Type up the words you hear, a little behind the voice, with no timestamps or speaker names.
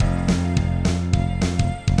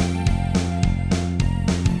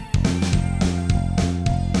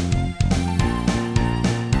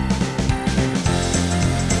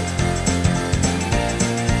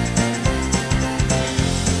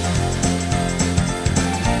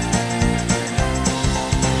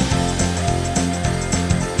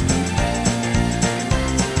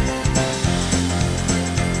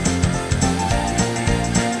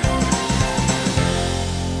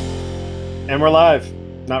And we're live.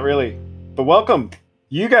 Not really, but welcome.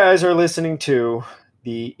 You guys are listening to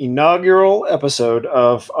the inaugural episode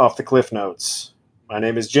of Off the Cliff Notes. My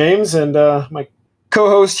name is James, and my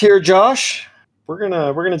co-host here, Josh. We're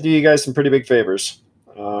gonna do you guys some pretty big favors.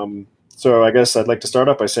 So I guess I'd like to start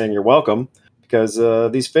off by saying you're welcome, because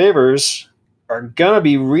these favors are gonna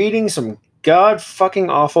be reading some god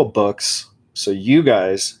fucking awful books, so you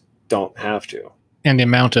guys don't have to. And the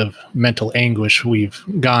amount of mental anguish we've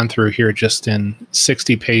gone through here just in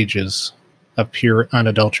 60 pages of pure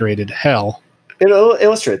unadulterated hell. It'll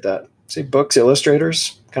illustrate that. See, books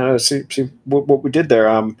illustrators, kind of see what we did there.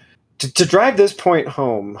 To drive this point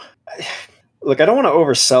home, look, I don't want to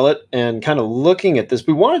oversell it, and kind of looking at this,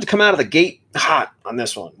 we wanted to come out of the gate hot on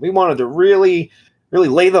this one. We wanted to really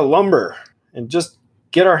lay the lumber and just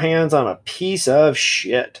get our hands on a piece of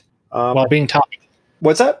shit. While being topical.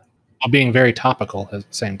 What's that? While being very topical at the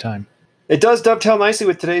same time. It does dovetail nicely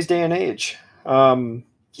with today's day and age.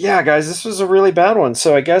 Yeah, guys, this was a really bad one.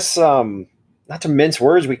 So I guess, not to mince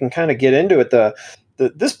words, we can kind of get into it.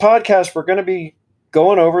 This podcast, we're going to be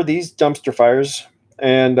going over these dumpster fires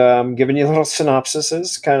and giving you little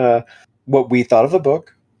synopsises, kind of what we thought of the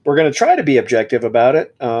book. We're going to try to be objective about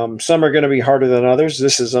it. Some are going to be harder than others.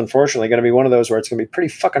 This is unfortunately going to be one of those where it's going to be pretty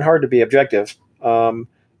fucking hard to be objective. We're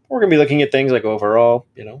going to be looking at things like overall,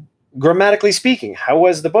 grammatically speaking, how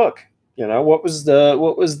was the book? What was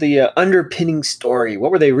the underpinning story?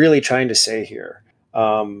 What were they really trying to say here?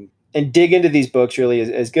 And dig into these books really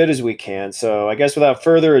as good as we can. So I guess without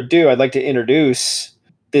further ado, I'd like to introduce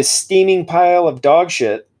this steaming pile of dog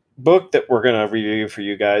shit book that we're going to review for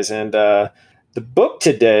you guys. And the book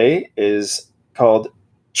today is called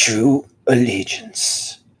True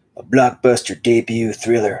Allegiance, a blockbuster debut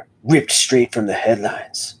thriller ripped straight from the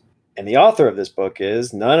headlines. And the author of this book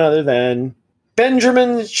is none other than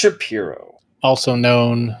Benjamin Shapiro. Also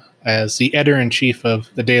known as the editor-in-chief of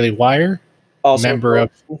the Daily Wire. Also member of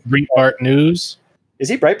Breitbart News. Is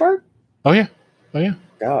he Breitbart? Oh, yeah.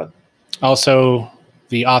 God. Also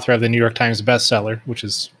the author of the New York Times bestseller, which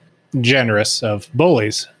is generous, of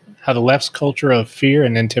Bullies, How the Left's Culture of Fear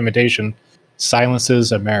and Intimidation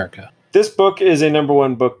Silences America. This book is a number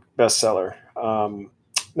one book bestseller.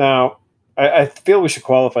 Now, I feel we should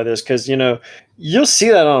qualify this because, you'll see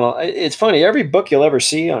that it's funny. Every book you'll ever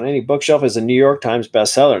see on any bookshelf is a New York Times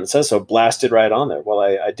bestseller, and it says so blasted right on there. Well,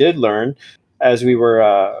 I did learn as we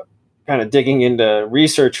were kind of digging into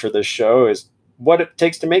research for this show is what it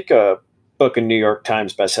takes to make a book a New York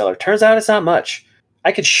Times bestseller. Turns out it's not much.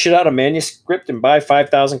 I could shit out a manuscript and buy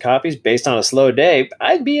 5,000 copies based on a slow day.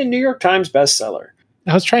 I'd be a New York Times bestseller.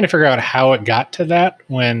 I was trying to figure out how it got to that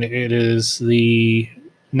when it is the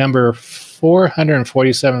number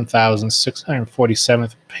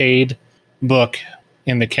 447,647th paid book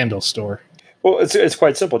in the Kindle store. Well, it's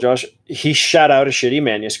quite simple, Josh. He shot out a shitty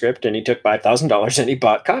manuscript and he took $5,000 and he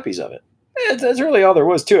bought copies of it. That's really all there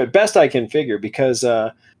was to it. Best I can figure, because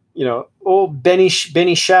old Benny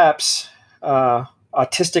Shaps,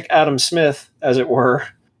 autistic Adam Smith, as it were,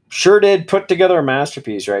 sure did put together a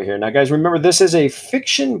masterpiece right here. Now, guys, remember, this is a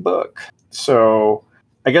fiction book, so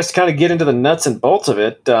I guess to kind of get into the nuts and bolts of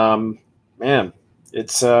it, man,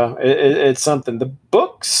 it's something. The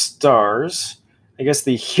book stars, I guess,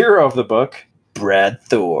 the hero of the book, Brad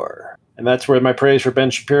Thor. And that's where my praise for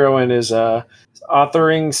Ben Shapiro and his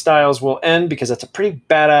authoring styles will end, because that's a pretty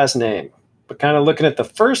badass name. But kind of looking at the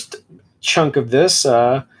first chunk of this,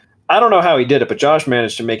 I don't know how he did it, but Josh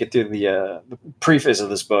managed to make it through the preface of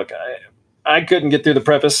this book. I couldn't get through the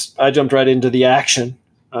preface. I jumped right into the action.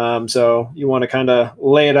 So you want to kind of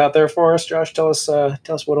lay it out there for us, Josh? Tell us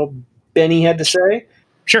what old Benny had to say.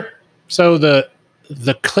 Sure. So the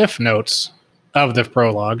cliff notes of the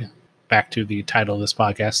prologue, back to the title of this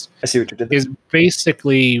podcast, I see what you did there. Is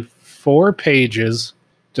basically 4 pages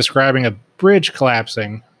describing a bridge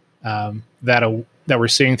collapsing that we're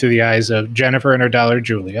seeing through the eyes of Jennifer and her daughter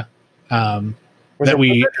Julia. Was it one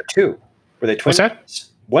bridge or two? Were they twin? What's that?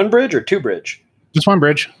 One bridge or two bridge? Just one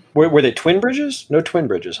bridge. Were they twin bridges? No twin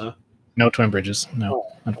bridges, huh? No twin bridges. No,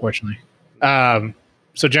 unfortunately.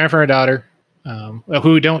 So Jennifer and her daughter,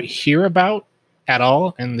 who we don't hear about at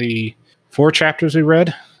all in the 4 chapters we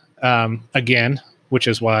read, again, which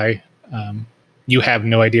is why you have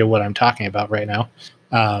no idea what I'm talking about right now,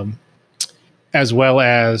 as well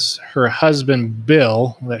as her husband,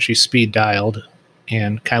 Bill, that she speed dialed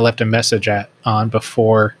and kind of left a message on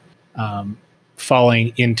before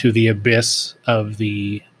falling into the abyss of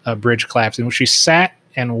the bridge collapsing, which she sat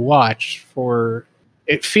and watched for,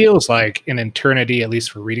 it feels like an eternity, at least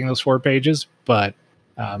for reading those 4 pages, but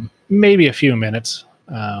maybe a few minutes.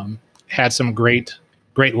 Had some great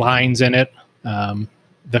lines in it.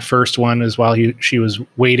 The first one is while she was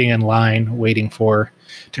waiting in line, waiting to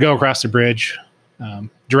go across the bridge.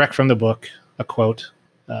 Direct from the book, a quote,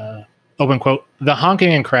 open quote, "The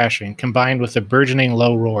honking and crashing, combined with the burgeoning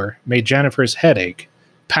low roar, made Jennifer's headache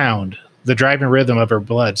pound, the driving rhythm of her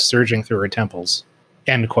blood surging through her temples."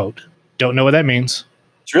 End quote. Don't know what that means.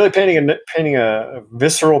 It's really painting a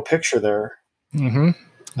visceral picture there.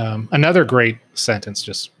 Another great sentence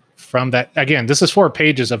just from that. Again, this is 4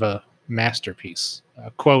 pages of a masterpiece.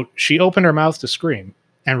 Quote, "She opened her mouth to scream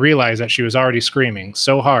and realized that she was already screaming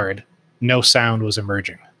so hard, no sound was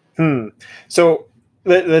emerging." So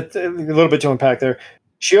that's a little bit to unpack there.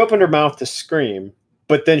 She opened her mouth to scream,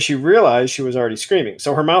 but then she realized she was already screaming.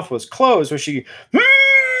 So her mouth was closed. Was she,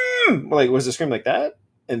 was the scream like that?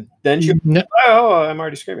 And then she, oh, I'm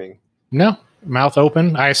already screaming. No, mouth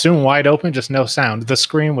open. I assume wide open, just no sound. The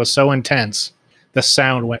scream was so intense, the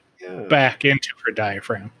sound went back into her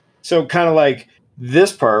diaphragm. So kind of like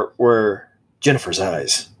this part where Jennifer's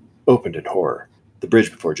eyes opened in horror. The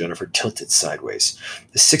bridge before Jennifer tilted sideways.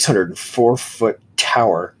 The 604-foot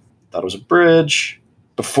tower, thought it was a bridge,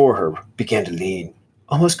 before her began to lean,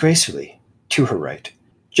 almost gracefully, to her right.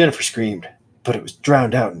 Jennifer screamed, but it was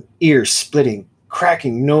drowned out in ear-splitting,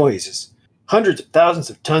 cracking noises. Hundreds of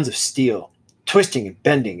thousands of tons of steel, twisting and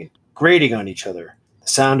bending and grating on each other. The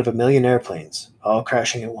sound of 1,000,000 airplanes, all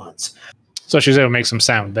crashing at once. So she's able to make some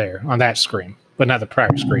sound there on that scream, but not the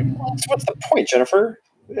prior scream. What's the point, Jennifer?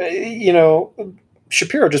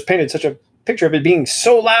 Shapiro just painted such a picture of it being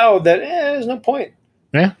so loud that there's no point.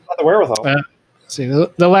 Yeah. Not the wherewithal. See,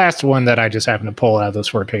 the last one that I just happened to pull out of those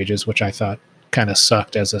 4 pages, which I thought kind of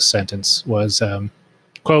sucked as a sentence, was,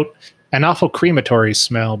 quote, "An awful crematory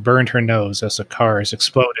smell burned her nose as the cars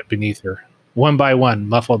exploded beneath her, one by one,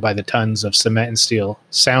 muffled by the tons of cement and steel,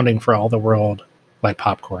 sounding for all the world like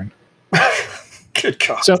popcorn." Good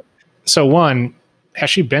God. So one, has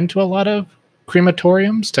she been to a lot of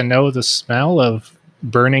crematoriums to know the smell of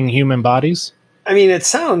burning human bodies? I mean,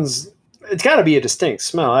 it's got to be a distinct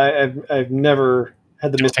smell. I've never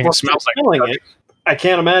had the misfortune of smelling it. I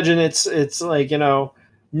can't imagine it's like, no,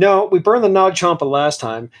 we burned the Nag Champa last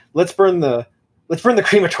time. Let's burn the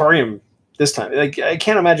crematorium this time. Like, I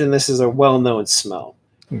can't imagine this is a well-known smell.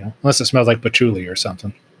 Unless it smells like patchouli or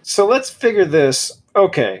something. So let's figure this.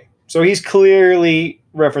 Okay, so he's clearly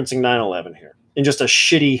referencing 9/11 here in just a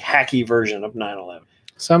shitty, hacky version of 9/11.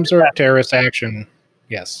 Some sort of terrorist action,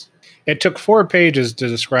 yes. It took 4 pages to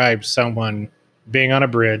describe someone being on a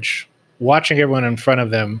bridge, watching everyone in front of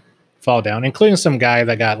them fall down, including some guy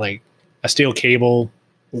that got like a steel cable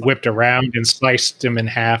whipped around and sliced him in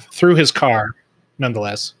half through his car,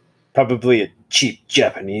 nonetheless. Probably a cheap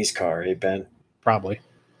Japanese car, eh, Ben? Probably.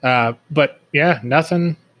 But yeah,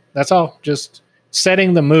 nothing. That's all. Just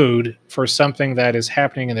setting the mood for something that is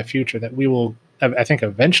happening in the future that we will, I think,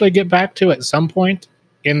 eventually get back to at some point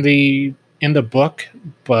in the book.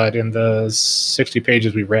 But in the 60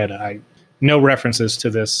 pages we read, no references to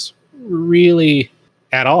this really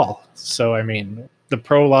at all. So, I mean, the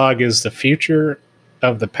prologue is the future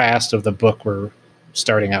of the past of the book we're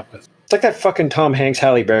starting out with. It's like that fucking Tom Hanks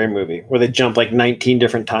Halle Berry movie where they jump like 19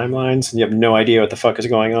 different timelines and you have no idea what the fuck is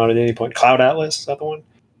going on at any point. Cloud Atlas, is that the one?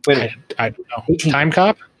 Wait a minute. I don't know. Time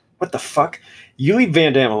Cop? What the fuck? You leave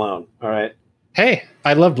Van Damme alone, all right? Hey,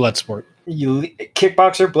 I love Bloodsport.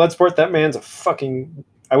 Kickboxer, Bloodsport, that man's a fucking,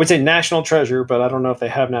 I would say national treasure, but I don't know if they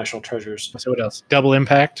have national treasures. So what else? Double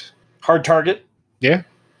Impact? Hard Target? Yeah.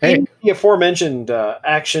 Hey. Even the aforementioned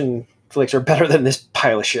action flicks are better than this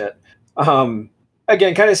pile of shit.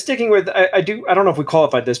 Again, kind of sticking with, I don't know if we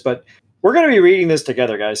qualified this, but we're going to be reading this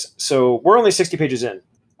together, guys. So we're only 60 pages in.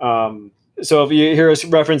 So if you hear us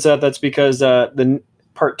reference that, that's because the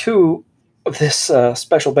part 2 of this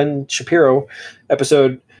special Ben Shapiro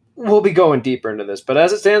episode, we'll be going deeper into this. But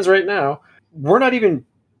as it stands right now, we're not even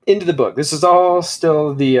into the book. This is all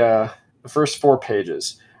still the first 4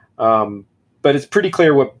 pages. But it's pretty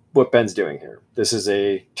clear what Ben's doing here. This is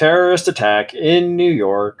a terrorist attack in New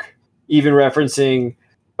York, even referencing,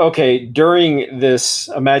 okay, during this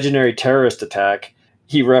imaginary terrorist attack,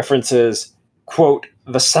 he references, quote,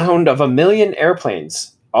 "the sound of 1,000,000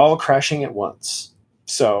 airplanes all crashing at once."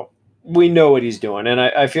 So we know what he's doing. And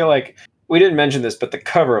I feel like we didn't mention this, but the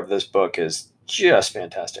cover of this book is just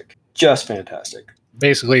fantastic. Just fantastic.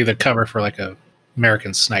 Basically the cover for like a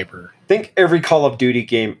American Sniper. Think every Call of Duty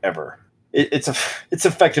game ever. It's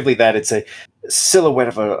effectively that. It's a silhouette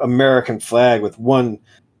of an American flag with one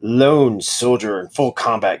lone soldier in full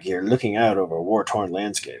combat gear looking out over a war-torn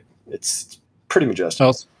landscape. It's pretty majestic.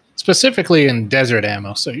 Well, specifically in Desert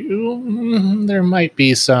Ammo, so there might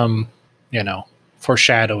be some,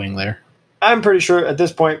 foreshadowing there. I'm pretty sure at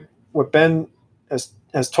this point, what Ben has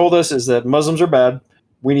has told us is that Muslims are bad.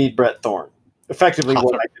 We need Brett Thorne. Effectively,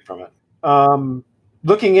 what I get from it.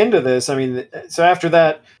 Looking into this, I mean, so after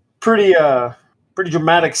that pretty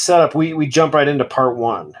dramatic setup, we jump right into part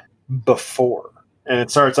one, Before. And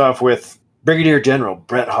it starts off with Brigadier General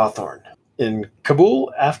Brett Hawthorne in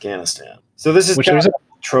Kabul, Afghanistan. So this is kind of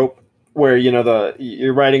a trope where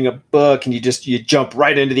you're writing a book and you jump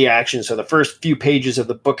right into the action. So the first few pages of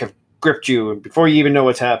the book have gripped you, and before you even know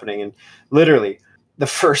what's happening, and literally the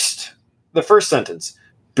first sentence,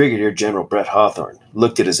 Brigadier General Brett Hawthorne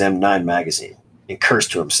looked at his M9 magazine and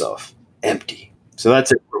cursed to himself, empty. So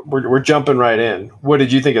that's it. We're jumping right in. What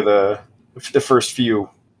did you think of the first few?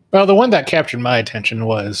 Well, the one that captured my attention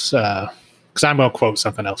was, because I'm going to quote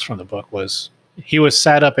something else from the book, was he was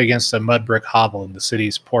sat up against a mud brick hovel in the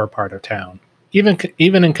city's poor part of town. Even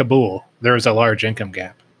in Kabul, there was a large income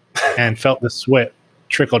gap, and felt the sweat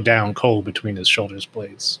trickle down cold between his shoulders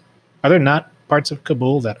blades. Are there not parts of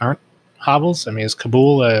Kabul that aren't hovels? I mean, is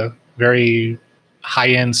Kabul a very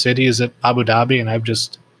high-end city? Is it Abu Dhabi and I've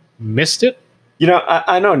just missed it?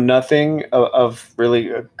 I know nothing of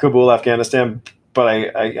really Kabul, Afghanistan,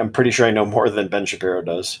 but I'm pretty sure I know more than Ben Shapiro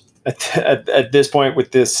does at this point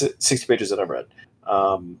with this 60 pages that I've read.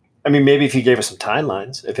 I mean, maybe if he gave us some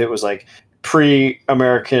timelines, if it was like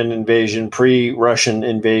pre-American invasion, pre-Russian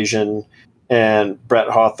invasion, and Brett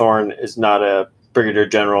Hawthorne is not a brigadier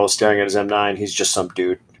general staring at his M9, he's just some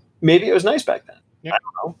dude. Maybe it was nice back then. Yeah. I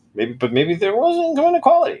don't know. Maybe there wasn't income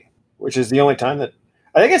inequality, which is the only time that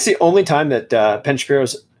I think it's the only time that Ben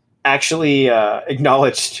Shapiro's actually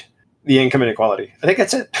acknowledged the income inequality. I think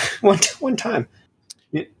that's it. One time.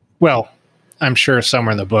 Well, I'm sure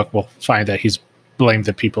somewhere in the book we'll find that he's blamed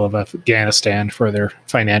the people of Afghanistan for their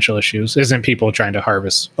financial issues. Isn't people trying to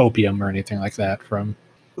harvest opium or anything like that from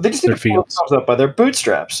they just their fields? Pull themselves up by their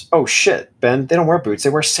bootstraps. Oh shit, Ben! They don't wear boots; they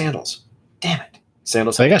wear sandals. Damn it,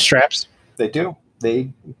 sandals. So they got straps. They do.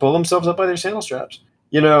 They pull themselves up by their sandal straps.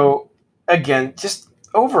 Again, just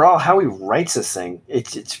overall, how he writes this thing,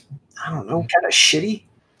 it's I don't know, kind of shitty.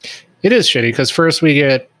 It is shitty because first we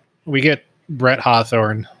get Brett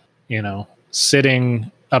Hawthorne,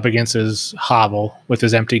 sitting up against his hovel with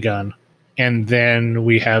his empty gun, and then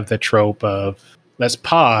we have the trope of let's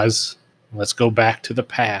pause, let's go back to the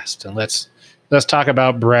past, and let's talk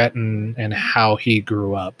about Brett and how he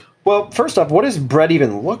grew up. Well, first off, what does Brett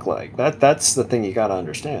even look like? That's the thing you got to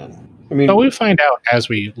understand. I mean, we find out as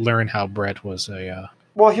we learn how Brett was a.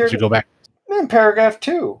 Here you go back in paragraph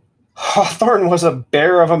 2. Hawthorne was a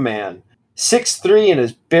bear of a man, 6'3" in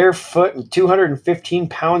his bare foot and 215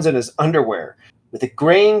 pounds in his underwear, with a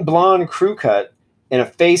graying blonde crew cut and a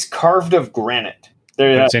face carved of granite.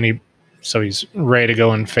 So he's ready to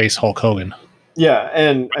go and face Hulk Hogan. Yeah,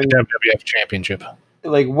 and the WWF Championship.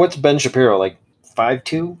 Like, what's Ben Shapiro, like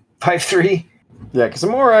 5'2", 5'3"? Yeah, because the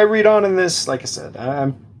more I read on in this, like I said,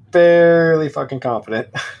 I'm fairly fucking confident.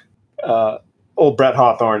 Old Brett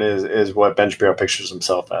Hawthorne is what Ben Shapiro pictures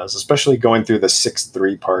himself as, especially going through the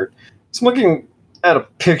 6'3" part. So I'm looking at a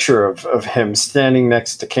picture of him standing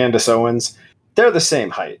next to Candace Owens. They're the same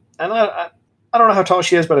height. And I don't know how tall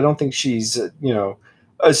she is, but I don't think she's,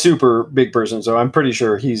 a super big person. So I'm pretty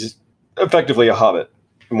sure he's effectively a hobbit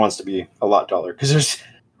and wants to be a lot taller. Because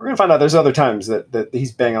we're going to find out there's other times that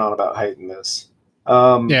he's banging on about height in this.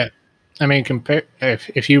 Yeah. I mean,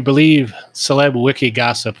 if you believe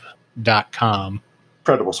celebwikigossip.com.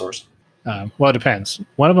 Credible source. Well, it depends.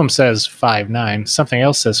 One of them says 5'9", something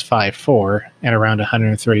else says 5'4", and around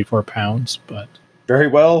 134 pounds. But very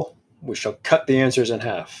well, we shall cut the answers in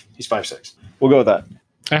half. He's 5'6". We'll go with that.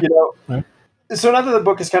 So now that the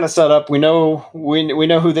book is kind of set up, we know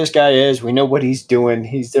who this guy is. We know what he's doing.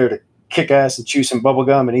 He's there to kick ass and chew some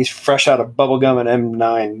bubblegum, and he's fresh out of bubblegum and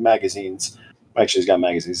M9 magazines. Actually, he's got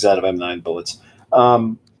magazines. He's out of M9 bullets.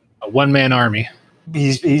 A one-man army.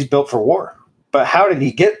 He's built for war. But how did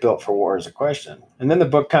he get built for war is a question. And then the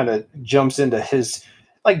book kind of jumps into his,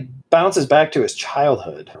 bounces back to his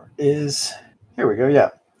childhood. Here we go,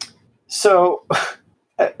 yeah. So,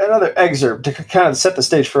 another excerpt to kind of set the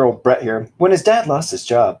stage for old Brett here. When his dad lost his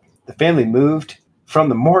job, the family moved from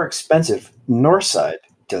the more expensive north side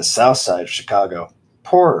to the south side of Chicago.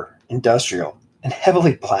 Poorer, industrial, and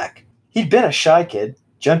heavily black. He'd been a shy kid,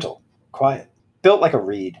 gentle, quiet, built like a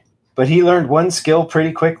reed. But he learned one skill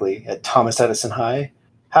pretty quickly at Thomas Edison High,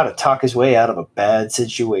 how to talk his way out of a bad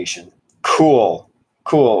situation. Cool.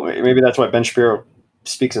 Maybe that's why Ben Shapiro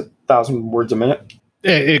speaks 1,000 words a minute.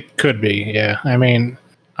 It could be, yeah. I mean,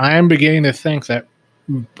 I am beginning to think that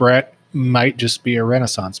Brett might just be a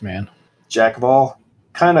Renaissance man. Jack of all.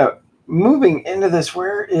 Kind of moving into this,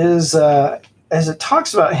 where is, as it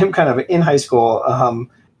talks about him kind of in high school,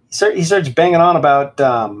 he starts banging on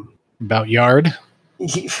about Yard.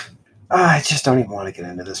 I just don't even want to get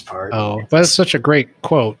into this part. Oh, but it's such a great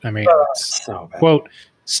quote. I mean, it's, so bad. quote,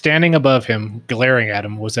 standing above him, glaring at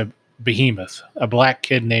him, was a behemoth, a black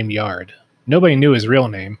kid named Yard. Nobody knew his real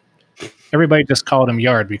name. Everybody just called him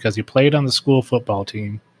Yard because he played on the school football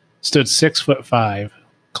team, stood 6'5",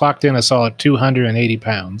 clocked in a solid 280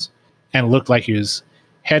 pounds, and looked like he was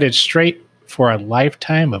headed straight for a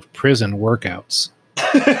lifetime of prison workouts.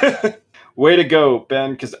 Way to go,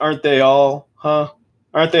 Ben, because aren't they all, huh?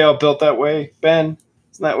 Aren't they all built that way, Ben?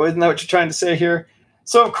 Isn't that what you're trying to say here?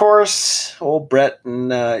 So, of course, old Brett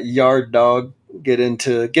and Yard Dog get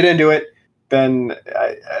into it. Ben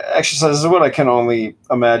exercises what I can only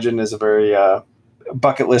imagine is a very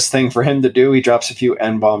bucket list thing for him to do. He drops a few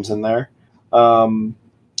N-bombs in there.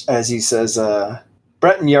 As he says,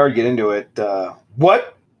 Brett and Yard get into it.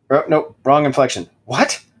 What? Oh, no, wrong inflection.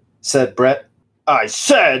 What? Said Brett. I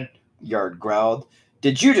said, Yard growled.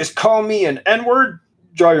 Did you just call me an N-word?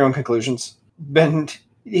 Draw your own conclusions. Ben,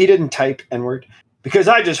 he didn't type N-word. Because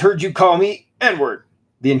I just heard you call me N-word.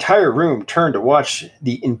 The entire room turned to watch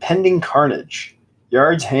the impending carnage.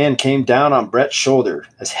 Yard's hand came down on Brett's shoulder,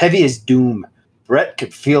 as heavy as doom. Brett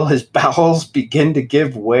could feel his bowels begin to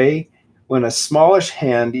give way when a smallish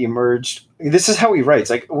hand emerged. This is how he writes.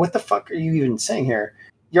 Like, what the fuck are you even saying here?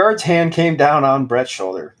 Yard's hand came down on Brett's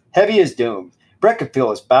shoulder, heavy as doom. Brett could feel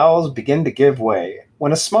his bowels begin to give way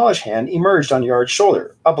when a smallish hand emerged on Yard's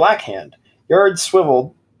shoulder, a black hand. Yard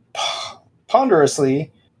swiveled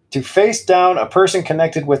ponderously to face down a person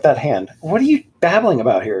connected with that hand. What are you babbling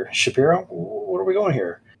about here, Shapiro? What are we going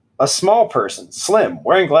here? A small person, slim,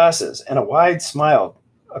 wearing glasses, and a wide smile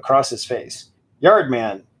across his face. Yard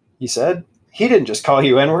man, he said. He didn't just call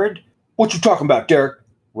you N-word. What you talking about, Derek?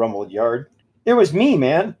 Rumbled Yard. It was me,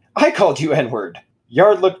 man. I called you N-word.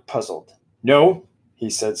 Yard looked puzzled. No, he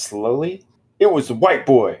said slowly. It was the white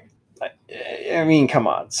boy. I mean, come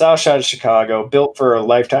on. South Side of Chicago, built for a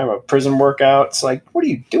lifetime of prison workouts. Like, what are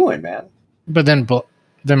you doing, man? But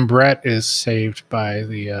then Brett is saved by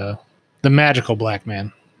the magical black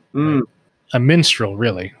man, right? A minstrel,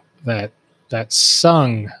 really, that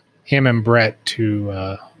sung him and Brett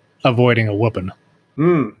to avoiding a whooping.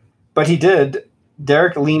 But he did.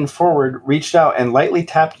 Derek leaned forward, reached out, and lightly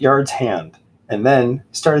tapped Yard's hand, and then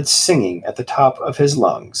started singing at the top of his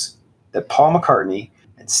lungs that Paul McCartney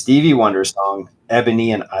and Stevie Wonder song,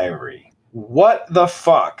 Ebony and Ivory. What the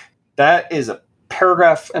fuck? That is a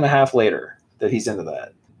paragraph and a half later that he's into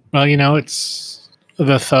that. Well, it's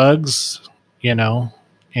the thugs, and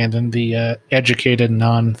then the educated,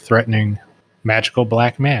 non-threatening, magical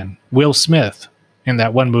black man, Will Smith, in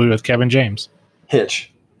that one movie with Kevin James.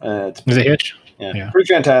 Hitch. Is it Hitch? Yeah. Pretty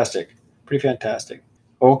fantastic.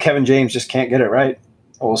 Old Kevin James just can't get it right.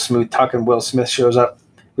 Old smooth talking Will Smith shows up,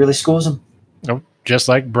 really schools him. Oh, just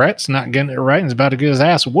like Brett's not getting it right and is about to get his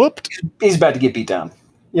ass whooped. He's about to get beat down.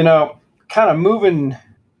 Kind of moving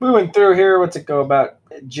through here. What's it go about?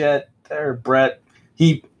 Jet or Brett?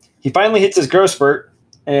 He finally hits his growth spurt,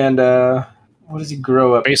 and what does he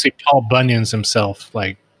grow up? Basically, Paul Bunyan's himself,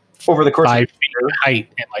 like over the course 5 feet of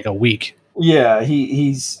height in like a week. Yeah,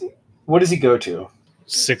 he's. What does he go to?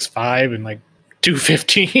 6'5" and like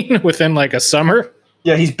 215 within like a summer.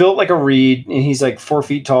 Yeah, he's built like a reed, and he's like 4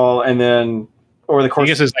 feet tall, and then over the course, I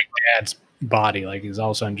guess it's like dad's body, like he's all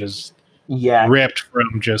of a sudden just ripped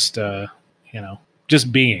from just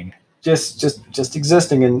just being, just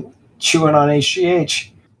existing and chewing on HGH.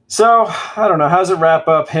 So I don't know. How's it wrap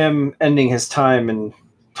up him ending his time in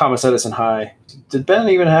Thomas Edison High? Did Ben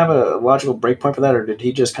even have a logical breakpoint for that, or did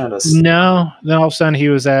he just kind of? No. Then all of a sudden he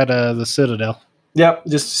was at the Citadel. Yep,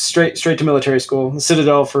 just straight to military school. The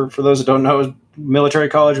Citadel, for those that don't know, is military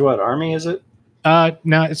college. What Army is it?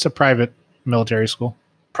 No, it's a private military school.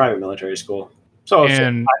 Private military school. So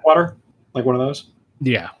Tidewater, like one of those.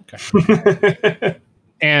 Yeah. Okay.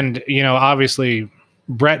 And obviously,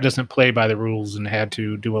 Brett doesn't play by the rules and had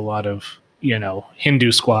to do a lot of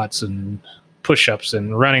Hindu squats and push-ups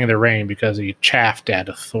and running in the rain because he chaffed at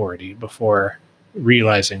authority before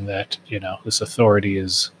realizing that this authority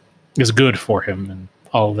is good for him, and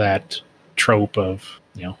all that trope of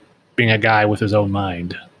being a guy with his own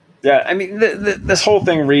mind. Yeah, I mean, this whole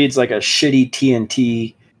thing reads like a shitty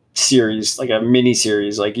TNT series, like a mini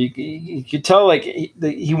series. Like you could tell, like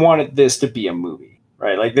he wanted this to be a movie,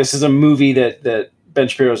 right? Like this is a movie that Ben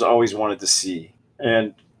Shapiro's always wanted to see,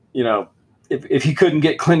 and if he couldn't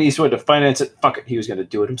get Clint Eastwood to finance it, fuck it, he was going to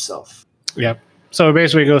do it himself. Yep. So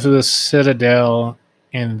basically, go through the Citadel,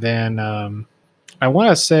 and then I want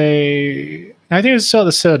to say, I think it was still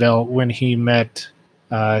the Citadel when he met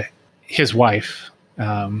his wife.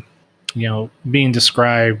 being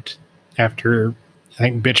described after, I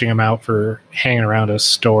think, bitching him out for hanging around a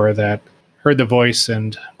store that heard the voice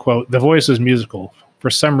and, quote, the voice was musical. For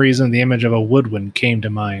some reason, the image of a woodwind came to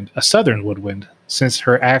mind, a southern woodwind, since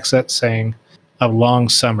her accent sang of long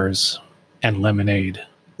summers and lemonade.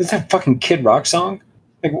 Is that a fucking Kid Rock song?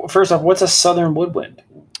 Like, first off, what's a southern woodwind?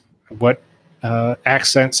 What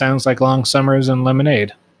accent sounds like long summers and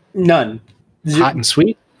lemonade? None. Hot and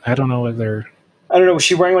sweet? I don't know whether... I don't know. Was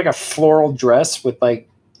she wearing like a floral dress with like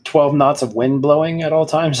 12 knots of wind blowing at all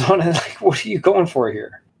times on it? Like, what are you going for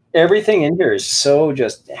here? Everything in here is so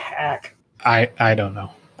just hack. I don't know.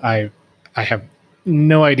 I have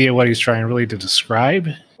no idea what he's trying really to describe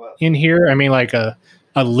in here. I mean, like a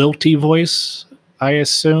lilty voice, I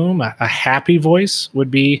assume. A happy voice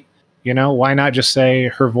would be, why not just say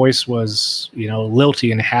her voice was,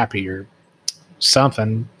 lilty and happy or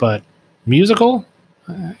something, but musical?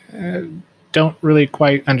 Don't really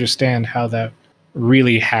quite understand how that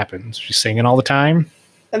really happens. She's singing all the time.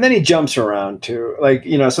 And then he jumps around too. Like,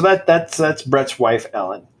 so that's Brett's wife,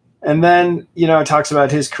 Ellen. And then, it talks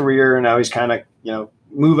about his career and how he's kind of,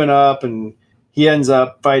 moving up, and he ends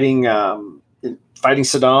up fighting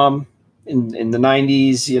Saddam in the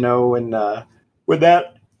 90s, and when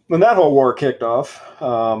that whole war kicked off.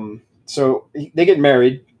 So they get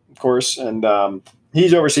married, of course, and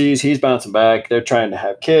he's overseas, he's bouncing back. They're trying to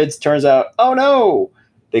have kids. Turns out, oh no,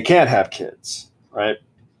 they can't have kids, right?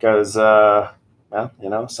 Because,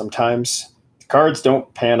 sometimes cards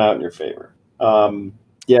don't pan out in your favor.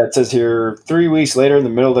 It says here, 3 weeks later, in the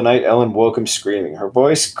middle of the night, Ellen woke him screaming. Her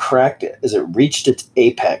voice cracked as it reached its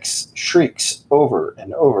apex, shrieks over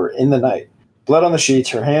and over in the night. Blood on the sheets,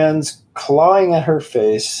 her hands clawing at her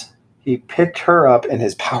face. He picked her up in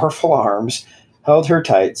his powerful arms, held her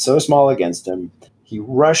tight, so small against him. He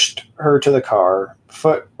rushed her to the car,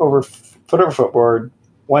 foot over footboard,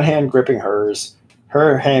 one hand gripping hers,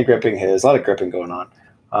 her hand gripping his. A lot of gripping going on.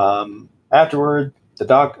 Afterward,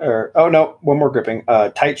 one more gripping.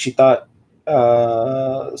 Tight, she thought.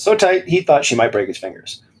 So tight, he thought she might break his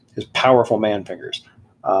fingers. His powerful man fingers.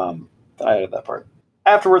 I added that part.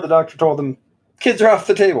 Afterward, the doctor told them, kids are off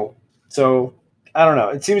the table. So, I don't know.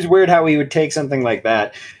 It seems weird how he would take something like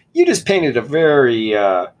that. You just painted a very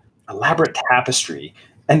elaborate tapestry.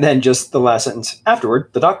 And then just the last sentence. Afterward,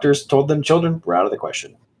 the doctors told them children were out of the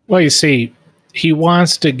question. Well, you see, he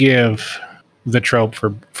wants to give the trope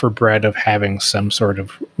for Brett of having some sort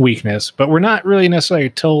of weakness, but we're not really necessarily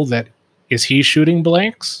told that. Is he shooting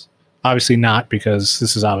blanks? Obviously not, because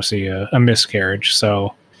this is obviously a miscarriage.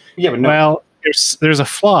 So, yeah, but no. Well, there's a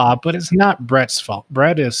flaw, but it's not Brett's fault.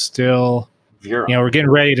 Brett is still, we're getting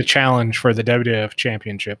ready to challenge for the WWF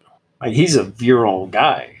Championship. Like, he's a virile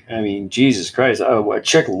guy. I mean, Jesus Christ. Oh, a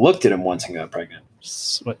chick looked at him once and got pregnant.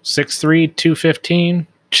 What, 6'3", 215,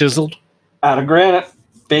 chiseled? Out of granite.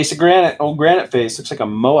 Face of granite. Old granite face. Looks like a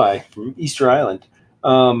Moai from Easter Island.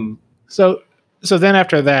 So then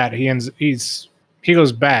after that, he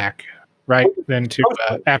goes back, right? Then to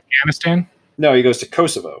Afghanistan? No, he goes to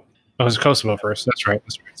Kosovo. Oh, it was Kosovo first. That's right.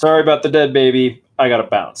 Sorry about the dead baby. I got to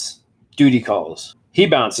bounce. Duty calls. He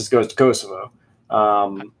bounces, goes to Kosovo.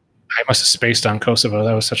 I must have spaced on Kosovo.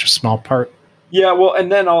 That was such a small part. Yeah, well, and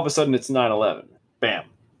then all of a sudden it's 9/11. Bam,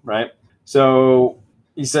 right? So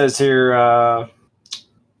he says here,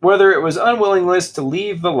 whether it was unwillingness to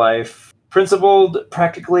leave the life, principled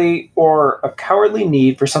practically, or a cowardly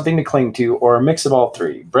need for something to cling to, or a mix of all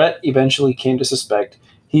three, Brett eventually came to suspect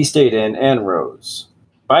he stayed in and rose.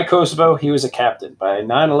 By Kosovo, he was a captain. By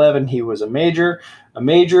 9/11, he was a major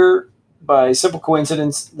by simple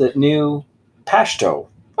coincidence that knew Pashto.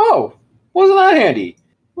 Oh, wasn't that handy?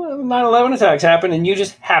 Well, 9/11 attacks happened, and you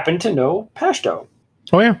just happened to know Pashto.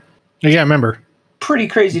 Oh, yeah. Yeah, I remember. Pretty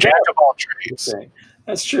crazy. Jack of all trades.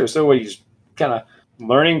 That's true. So what, you just kind of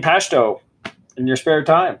learning Pashto in your spare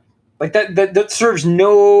time? Like, that serves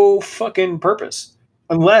no fucking purpose.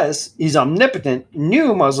 Unless he's omnipotent,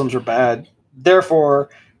 knew Muslims were bad, therefore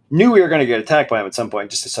knew we were going to get attacked by him at some point,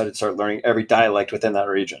 just decided to start learning every dialect within that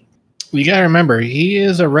region. You got to remember, he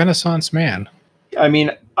is a Renaissance man. I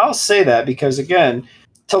mean, I'll say that because, again,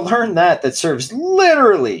 to learn that serves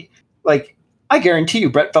literally, like, I guarantee you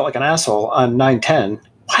Brett felt like an asshole on 9/10.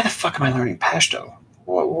 Why the fuck am I learning Pashto?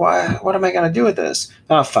 What am I going to do with this?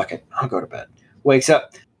 Oh, fuck it. I'll go to bed. Wakes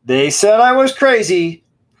up. They said I was crazy.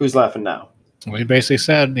 Who's laughing now? We basically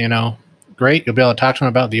said, great, you'll be able to talk to him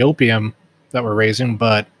about the opium that we're raising,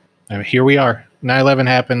 but here we are. 9/11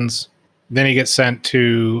 happens. Then he gets sent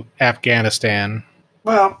to Afghanistan.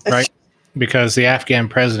 Well, right? Because the Afghan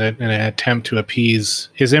president, in an attempt to appease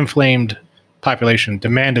his inflamed population,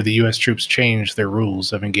 demanded the U.S. troops change their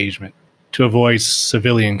rules of engagement. to avoid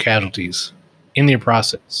civilian casualties, in the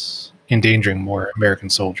process endangering more American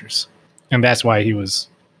soldiers. And that's why he was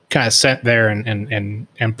kind of sent there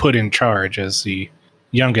and put in charge as the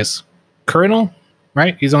youngest colonel,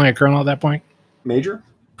 right? He's only a colonel at that point. Major?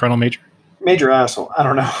 Colonel Major? Major asshole. I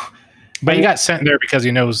don't know. But he got sent there because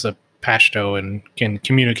he knows the Pashto and can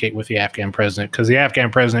communicate with the Afghan president, because the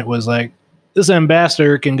Afghan president was like, this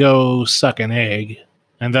ambassador can go suck an egg.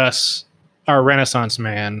 And thus, our Renaissance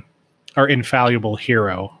man, our infallible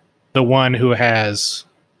hero, the one who has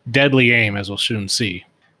deadly aim, as we'll soon see.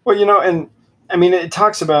 Well, you know, and I mean, it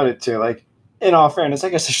talks about it too. Like, in all fairness, I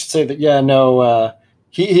guess I should say that,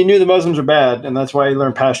 he knew the Muslims were bad, and that's why he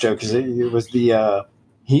learned Pashto, because it was the,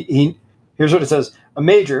 here's what it says. A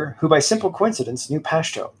major who by simple coincidence knew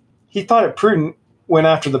Pashto. He thought it prudent when,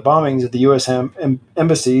 after the bombings of the U.S.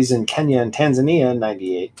 embassies in Kenya and Tanzania in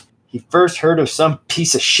 98, he first heard of some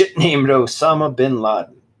piece of shit named Osama bin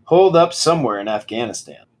Laden, holed up somewhere in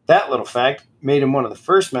Afghanistan. That little fact made him one of the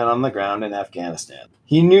first men on the ground in Afghanistan.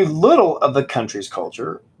 He knew little of the country's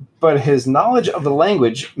culture, but his knowledge of the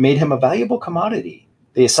language made him a valuable commodity.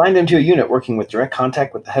 They assigned him to a unit working with direct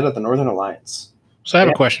contact with the head of the Northern Alliance. So I have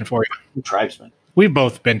a question for you. Tribesmen. We've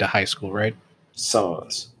both been to high school, right? Some of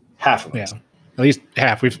us. Half of us. Yeah, at least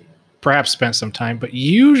half. We've perhaps spent some time, but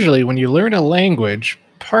usually when you learn a language,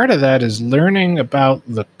 part of that is learning about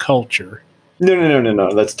the culture.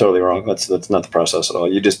 No. That's totally wrong. That's not the process at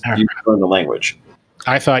all. You learn the language.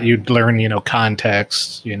 I thought you'd learn,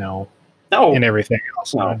 context, No. and everything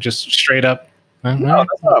else. No. Just straight up. No,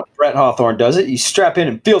 that's not how Brett Hawthorne does it. You strap in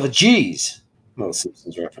and feel the G's. Well,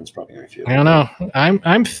 Simpsons reference probably very few. I don't know.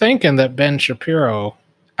 I'm thinking that Ben Shapiro,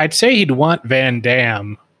 I'd say he'd want Van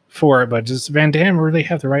Damme for it, but does Van Damme really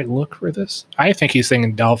have the right look for this? I think he's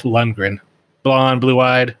thinking Dolph Lundgren. Blonde,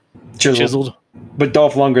 blue-eyed, chiseled. But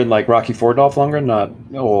Dolph Lundgren, like Rocky IV Dolph Lundgren, not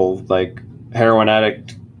old, like heroin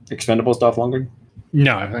addict, Expendables Dolph Lundgren?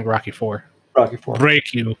 No, I think Rocky IV. Rocky IV.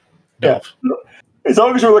 Break you, Dolph. Yeah. As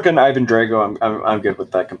long as we're looking at Ivan Drago, I'm good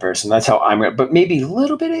with that comparison. That's how I'm going to, but maybe a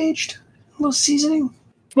little bit aged, a little seasoning.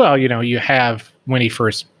 Well, you have when he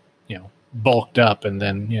first, bulked up, and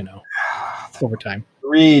then, over time.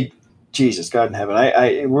 Read, Jesus, God in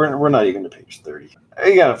heaven. We're not even to page 30.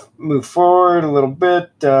 You got to move forward a little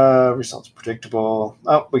bit. Results predictable.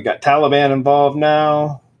 Oh, we got Taliban involved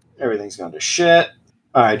now. Everything's going to shit.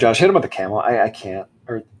 All right, Josh, hit him with the camel. I can't.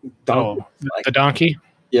 Or donkey. The donkey?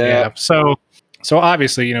 Yeah. So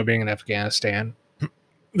obviously, being in Afghanistan,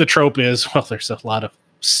 the trope is, well, there's a lot of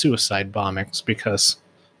suicide bombings because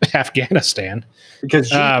Afghanistan. Because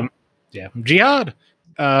jihad.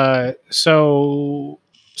 So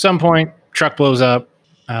some point, truck blows up,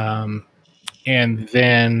 and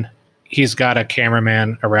then he's got a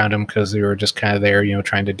cameraman around him because they were just kind of there,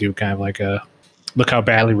 trying to do kind of like a look how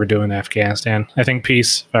badly we're doing in Afghanistan. I think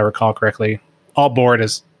Peace, if I recall correctly, all bored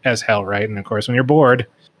as hell, right? And of course, when you're bored,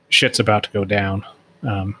 shit's about to go down.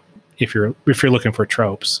 If you're looking for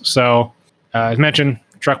tropes. So as mentioned,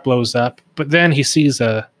 truck blows up, but then he sees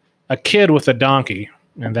a kid with a donkey,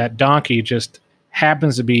 and that donkey just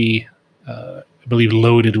happens to be, I believe,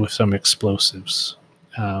 loaded with some explosives.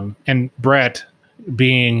 And Brett,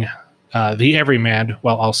 being the everyman,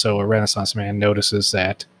 while also a Renaissance man, notices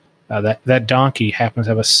that that donkey happens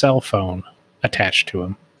to have a cell phone attached to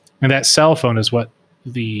him, and that cell phone is what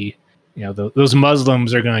those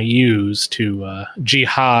Muslims are going to use to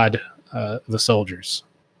jihad the soldiers.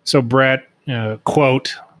 So Brett,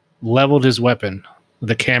 quote, leveled his weapon.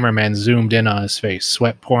 The cameraman zoomed in on his face,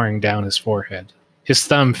 sweat pouring down his forehead. His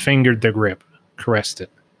thumb fingered the grip, caressed it.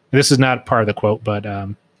 This is not part of the quote, but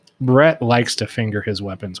Brett likes to finger his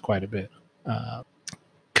weapons quite a bit.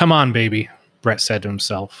 Come on, baby, Brett said to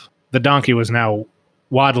himself. The donkey was now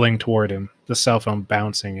waddling toward him, the cell phone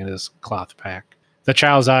bouncing in his cloth pack. The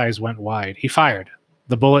child's eyes went wide. He fired.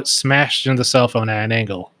 The bullet smashed into the cell phone at an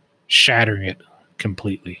angle, shattering it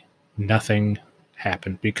completely. Nothing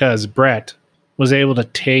happened because Brett was able to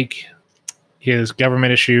take his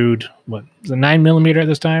government-issued, was it 9mm at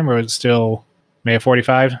this time, or was it still May of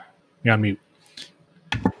 45? You're on mute.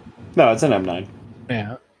 No, it's an M9.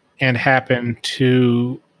 Yeah. And happened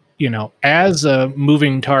to, as a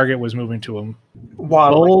moving target was moving to him,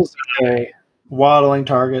 waddling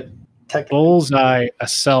target, bullseye a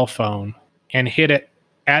cell phone and hit it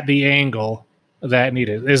at the angle that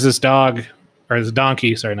needed. Is this donkey,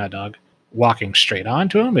 walking straight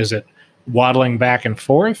onto him? Is it waddling back and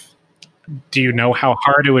forth? Do you know how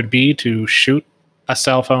hard it would be to shoot a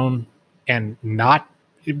cell phone and not?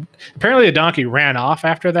 Apparently the donkey ran off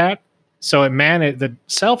after that, so the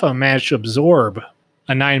cell phone managed to absorb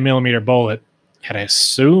a 9mm bullet. And I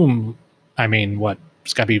assume,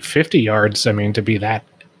 it's got to be 50 yards. I mean, to be that,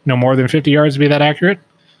 no more than 50 yards to be that accurate.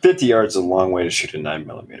 50 yards is a long way to shoot a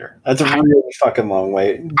 9mm. That's a really fucking long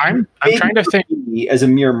way. I'm trying to think. As a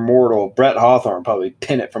mere mortal, Brett Hawthorne probably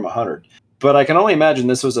pin it from 100. But I can only imagine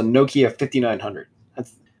this was a Nokia 5900.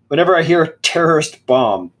 Whenever I hear terrorist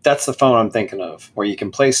bomb, that's the phone I'm thinking of, where you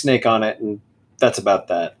can play Snake on it, and that's about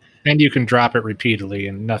that. And you can drop it repeatedly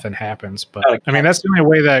and nothing happens. But I mean, that's the only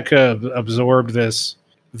way that could have absorbed this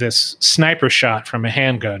sniper shot from a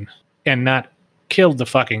handgun and not killed the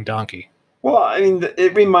fucking donkey. Well, I mean,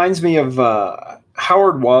 it reminds me of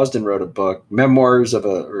Howard Wasden wrote a book, Memoirs of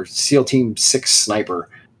a SEAL Team 6 Sniper,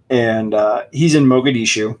 and he's in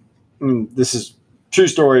Mogadishu. This is true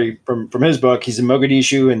story from his book. He's in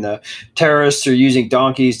Mogadishu, and the terrorists are using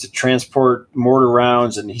donkeys to transport mortar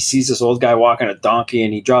rounds, and he sees this old guy walking a donkey,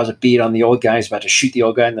 and he draws a bead on the old guy. He's about to shoot the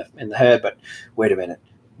old guy in the head, but wait a minute.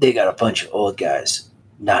 They got a bunch of old guys,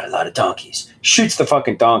 not a lot of donkeys. Shoots the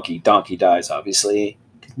fucking donkey. Donkey dies, obviously.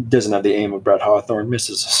 Doesn't have the aim of Brett Hawthorne,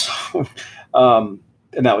 misses. And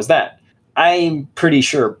that was that. I'm pretty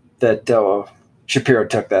sure that Shapiro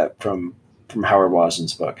took that from Howard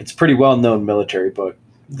Wasden's book. It's a pretty well-known military book.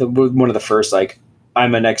 One of the first, like,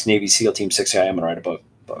 I'm an ex-Navy SEAL Team 6 guy, I'm going to write a book.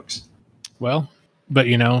 Books. Well, but,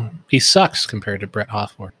 he sucks compared to Brett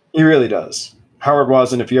Hawthorne. He really does. Howard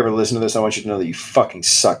Wasden, if you ever listen to this, I want you to know that you fucking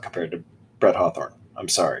suck compared to Brett Hawthorne. I'm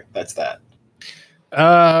sorry. That's that.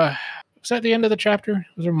 Was that the end of the chapter?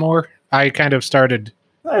 Was there more? I kind of started...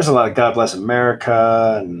 There's a lot of God Bless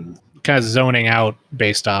America and... kind of zoning out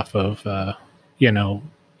based off of,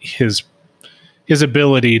 his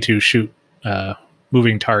ability to shoot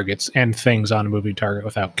moving targets and things on a moving target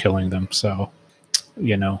without killing them. So,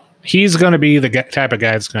 he's going to be the type of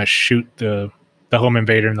guy that's going to shoot the home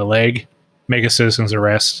invader in the leg, make a citizen's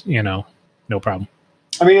arrest, no problem.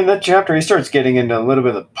 I mean, in that chapter, he starts getting into a little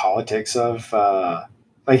bit of the politics of...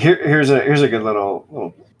 here's a good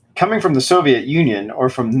little coming from the Soviet Union or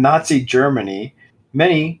from Nazi Germany,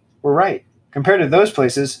 many were right. Compared to those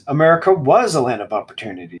places, America was a land of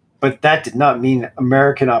opportunity. But that did not mean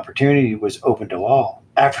American opportunity was open to all.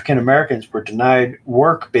 African Americans were denied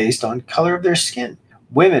work based on color of their skin.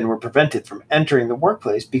 Women were prevented from entering the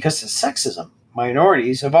workplace because of sexism.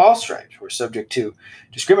 Minorities of all stripes were subject to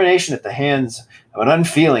discrimination at the hands of an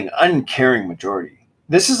unfeeling, uncaring majority.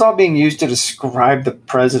 This is all being used to describe the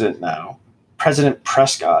president now, President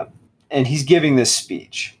Prescott, and he's giving this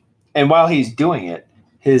speech. And while he's doing it,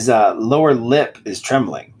 his lower lip is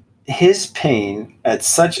trembling. His pain at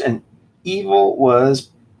such an evil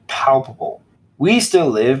was palpable. We still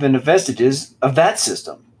live in the vestiges of that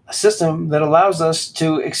system, a system that allows us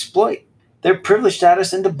to exploit their privileged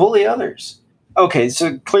status and to bully others. Okay,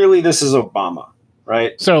 so clearly this is Obama,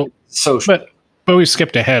 right? So social. But we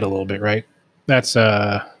skipped ahead a little bit, right? That's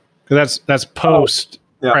post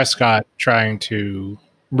Prescott trying to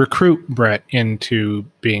recruit Brett into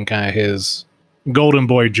being kind of his golden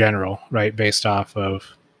boy general, right? Based off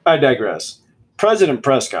of... I digress. President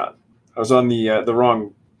Prescott. I was on the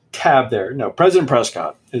wrong tab there. No, President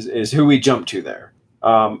Prescott is who we jumped to there.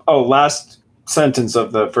 Last sentence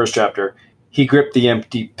of the first chapter. He gripped the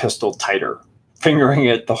empty pistol tighter, fingering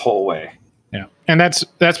it the whole way. Yeah, and that's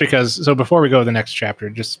because... So before we go to the next chapter,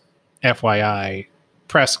 just FYI,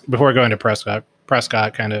 before we go into Prescott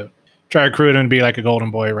kind of try to recruit him to be like a golden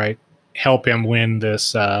boy, right? Help him win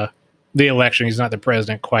this... the election. He's not the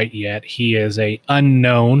president quite yet. He is a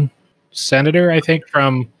unknown senator, I think,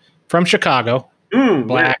 from Chicago.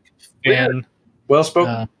 Black and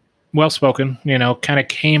well-spoken. Kind of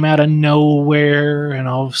came out of nowhere, and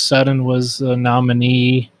all of a sudden was a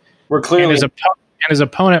nominee. We're clearly and his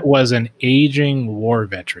opponent was an aging war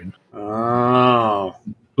veteran. Oh,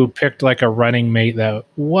 who picked like a running mate that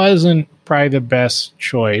wasn't probably the best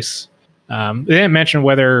choice. They didn't mention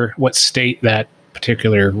what state that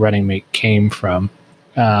particular running mate came from.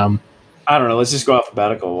 I don't know. Let's just go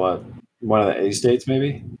alphabetical. What? One of the A states,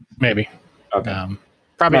 maybe? Maybe. Okay.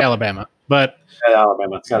 Probably Alabama. But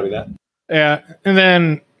Alabama. It's got to be that. Yeah. And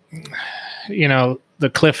then, the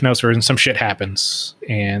Cliff Notes version, some shit happens.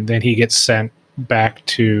 And then he gets sent back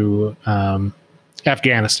to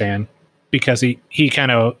Afghanistan because he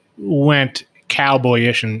kind of went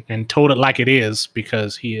cowboyish and told it like it is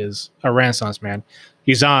because he is a Renaissance man.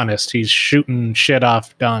 He's honest. He's shooting shit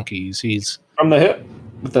off donkeys. He's from the hip.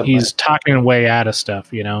 He's talking way out of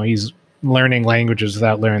stuff. He's learning languages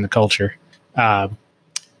without learning the culture.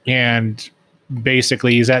 And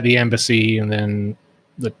basically he's at the embassy, and then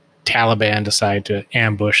the Taliban decide to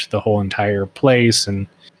ambush the whole entire place, and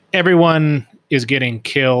everyone is getting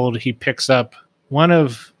killed. He picks up one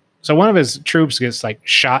of his troops gets like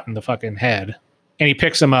shot in the fucking head, and he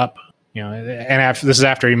picks him up And this is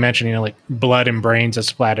after he mentioned, like blood and brains that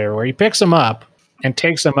splatter everywhere. He picks him up and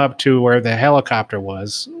takes him up to where the helicopter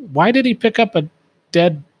was. Why did he pick up a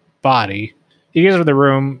dead body? He gets to the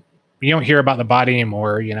room. You don't hear about the body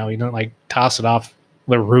anymore. You don't like toss it off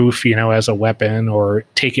the roof, as a weapon or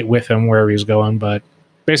take it with him wherever he's going. But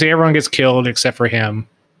basically everyone gets killed except for him.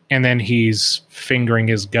 And then he's fingering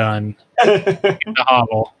his gun in the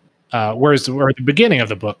hovel. Where the beginning of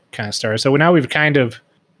the book kind of started. So now we've kind of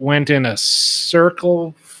went in a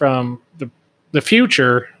circle from the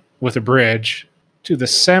future with a bridge to the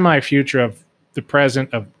semi-future of the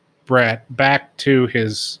present of Brett back to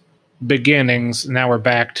his beginnings. Now we're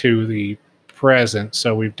back to the present.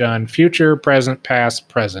 So we've done future, present, past,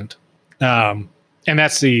 present. And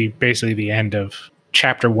that's basically the end of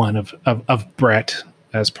chapter 1 of Brett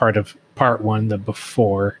as part of part 1, the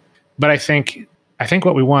before. But I think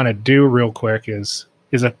what we want to do real quick is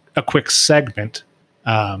a quick segment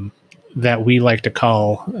that we like to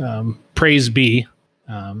call Praise Be.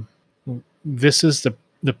 This is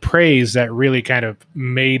the praise that really kind of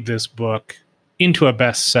made this book into a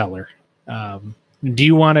bestseller. Do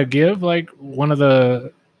you want to give like one of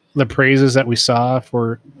the praises that we saw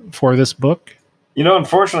for this book?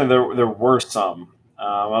 Unfortunately, there were some.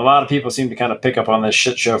 A lot of people seem to kind of pick up on this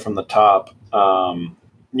shit show from the top.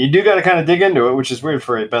 You do got to kind of dig into it, which is weird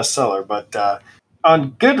for a bestseller. But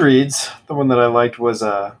on Goodreads, the one that I liked was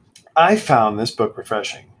I found this book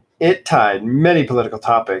refreshing. It tied many political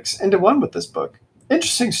topics into one with this book.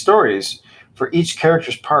 Interesting stories for each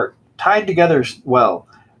character's part, tied together well.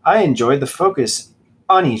 I enjoyed the focus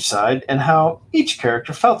on each side and how each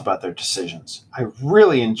character felt about their decisions. I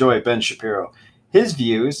really enjoy Ben Shapiro, his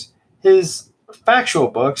views, his factual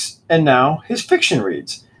books, and now his fiction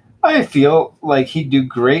reads. I feel like he'd do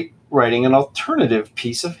great writing an alternative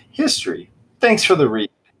piece of history. Thanks for the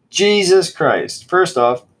read. Jesus Christ. First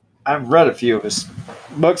off, I've read a few of his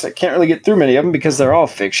books. I can't really get through many of them because they're all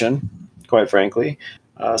fiction, quite frankly,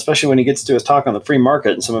 especially when he gets to his talk on the free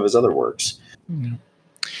market and some of his other works. Yeah.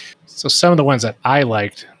 So some of the ones that I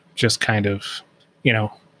liked, just kind of,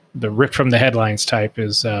 the rip from the headlines type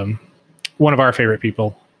is one of our favorite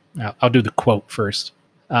people. I'll do the quote first.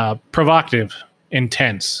 Provocative,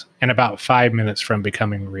 intense, and about 5 minutes from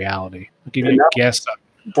becoming reality. I'll give you a guess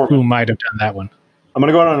who might have done that one. I'm going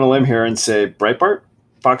to go out on a limb here and say Breitbart,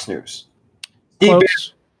 Fox News.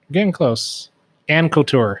 Close. Getting close. Anne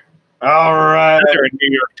Couture. All right. Another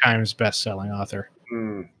New York Times best-selling author.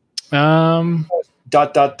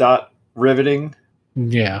 Riveting.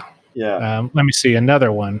 Yeah. Yeah. Let me see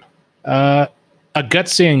another one. A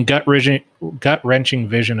gutsy and gut-wrenching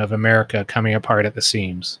vision of America coming apart at the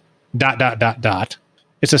seams. ...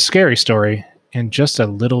 It's a scary story and just a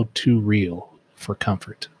little too real for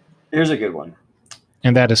comfort. Here's a good one.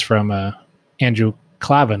 And that is from Andrew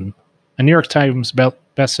Klavan, a New York Times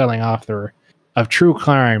best-selling author of true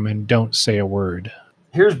crime and Don't Say a Word.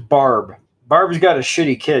 Here's Barb. Barb's got a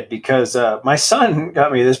shitty kid because my son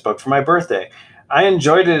got me this book for my birthday. I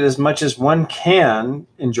enjoyed it as much as one can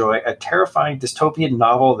enjoy a terrifying dystopian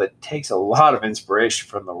novel that takes a lot of inspiration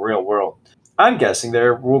from the real world. I'm guessing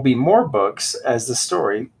there will be more books as the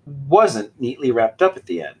story wasn't neatly wrapped up at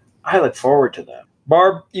the end. I look forward to them.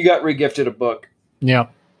 Barb, you got regifted a book. Yeah.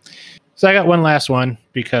 So I got one last one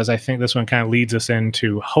because I think this one kind of leads us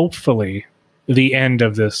into hopefully the end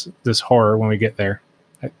of this horror when we get there.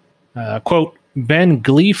 Quote, Ben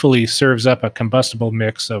gleefully serves up a combustible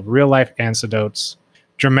mix of real-life anecdotes,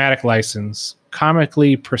 dramatic license,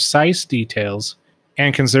 comically precise details,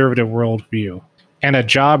 and conservative worldview, and a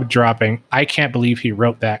jaw-dropping, I can't believe he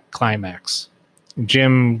wrote that climax.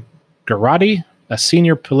 Jim Garotti, a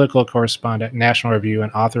senior political correspondent, National Review,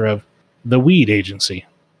 and author of The Weed Agency,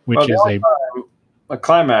 which is a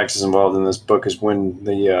climax is involved in this book is when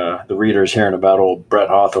the reader is hearing about old Brett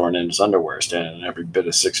Hawthorne in his underwear standing in every bit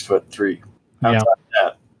of 6'3". Outside of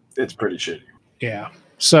that, it's pretty shitty. Yeah.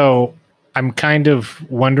 So I'm kind of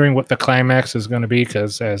wondering what the climax is going to be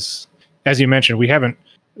because, as you mentioned, we haven't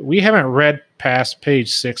read past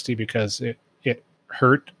page 60 because it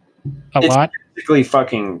hurt a lot. It's physically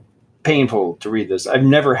fucking painful to read this. I've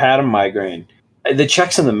never had a migraine. The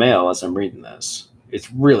check's in the mail as I'm reading this.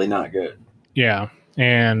 It's really not good. Yeah,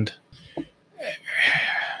 and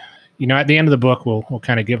at the end of the book, we'll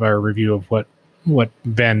kind of give our review of what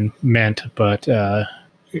Ben meant, but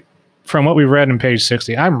from what we read in page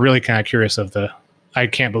 60, I'm really kind of curious of I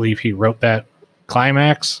can't believe he wrote that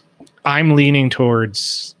climax. I'm leaning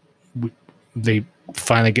towards they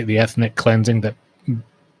finally get the ethnic cleansing that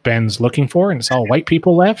Ben's looking for, and it's all white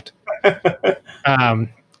people left. I'm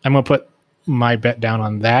going to put my bet down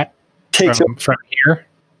on that from here.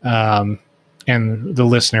 and the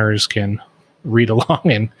listeners can read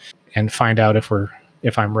along and find out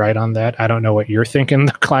if I'm right on that. I don't know what you're thinking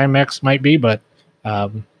the climax might be, but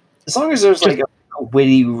as long as there's like a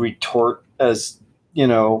witty retort, as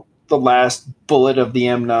the last bullet of the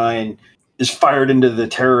M9 is fired into the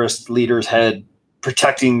terrorist leader's head,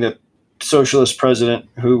 protecting the socialist president,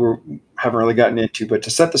 who we haven't really gotten into, but to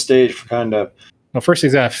set the stage for kind of. Well, first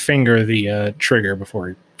he's got to finger the trigger before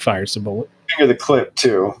he fires the bullet. Finger the clip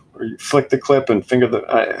too, or you flick the clip and finger the.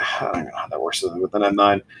 I don't know how that works with an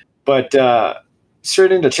M9, but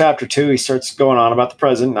straight into chapter 2, he starts going on about the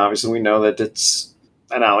president. Obviously, we know that it's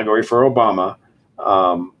an allegory for Obama,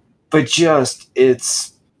 but just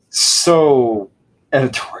it's so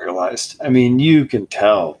editorialized. I mean, you can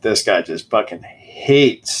tell this guy just fucking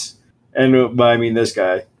hates, and I mean this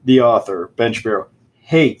guy, the author, Ben Shapiro,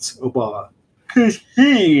 hates Obama. Because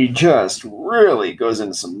he just really goes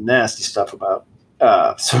into some nasty stuff about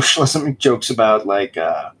socialism. Jokes about like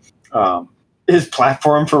his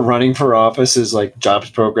platform for running for office is like jobs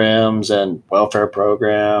programs and welfare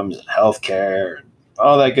programs and healthcare and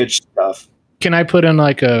all that good stuff. Can I put in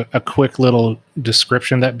like a quick little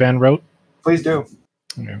description that Ben wrote? Please do.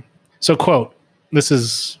 Okay. So, quote, this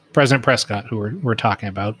is President Prescott, who we're talking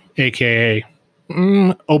about, a.k.a.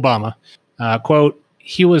 Obama. Quote,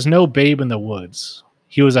 he was no babe in the woods.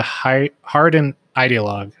 He was a hardened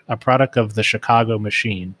ideologue, a product of the Chicago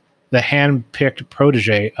machine, the hand-picked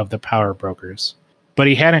protege of the power brokers. But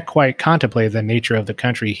he hadn't quite contemplated the nature of the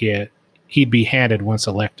country he'd be handed once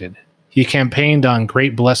elected. He campaigned on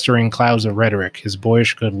great blustering clouds of rhetoric, his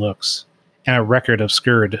boyish good looks, and a record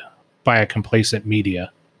obscured by a complacent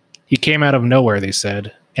media. He came out of nowhere, they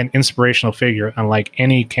said, an inspirational figure unlike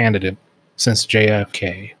any candidate since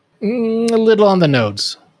JFK. A little on the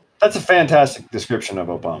nose. That's a fantastic description of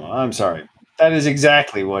Obama. I'm sorry. That is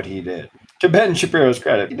exactly what he did. To Ben Shapiro's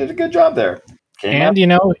credit, he did a good job there.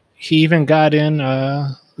 He even got in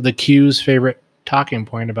the Q's favorite talking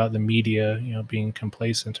point about the media, being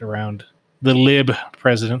complacent around the lib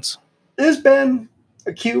presidents. Is Ben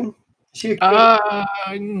a Q? Is he a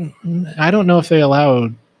Q? I don't know if they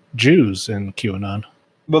allow Jews in QAnon.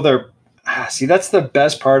 Well, that's the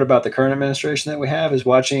best part about the current administration that we have is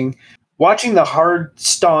watching the hard,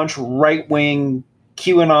 staunch, right-wing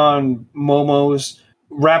QAnon momos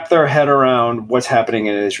wrap their head around what's happening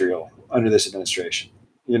in Israel under this administration.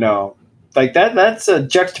 Like that's a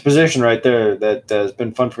juxtaposition right there that has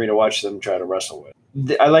been fun for me to watch them try to wrestle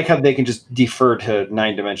with. I like how they can just defer to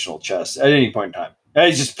 9-dimensional chess at any point in time.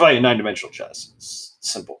 He's just playing 9-dimensional chess. It's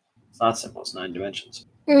simple. It's not simple. It's 9 dimensions.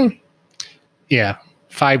 Yeah.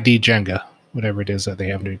 5D Jenga, whatever it is that they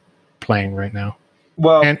have to be playing right now.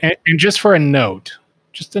 Well, and just for a note,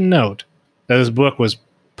 that this book was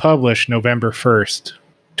published November 1st,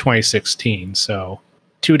 2016. So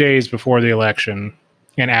 2 days before the election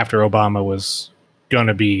and after Obama was going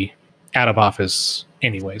to be out of office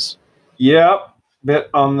anyways. Yep. Bit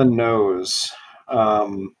on the nose.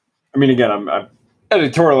 Again, I'm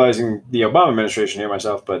editorializing the Obama administration here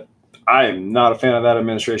myself, but I am not a fan of that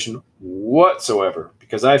administration whatsoever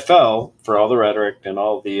because I fell for all the rhetoric and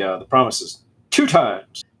all the promises 2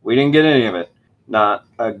 times. We didn't get any of it. Not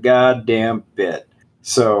a goddamn bit.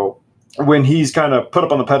 So when he's kind of put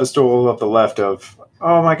up on the pedestal of the left of,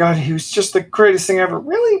 oh my God, he was just the greatest thing ever.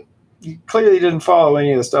 Really? He clearly didn't follow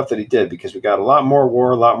any of the stuff that he did because we got a lot more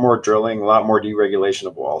war, a lot more drilling, a lot more deregulation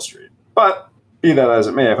of Wall Street. But be that as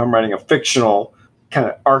it may, if I'm writing a fictional kind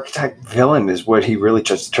of archetype villain is what he really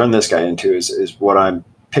tries to turn this guy into is what I'm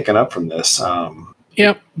picking up from this.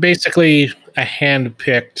 Yep. Basically a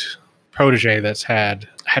hand-picked protege that's had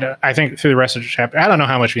I think through the rest of the chapter, I don't know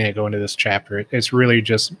how much we need to go into this chapter. It's really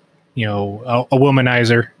just, a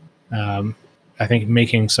womanizer. I think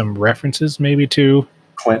making some references maybe to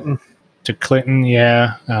Clinton.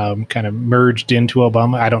 Yeah. Kind of merged into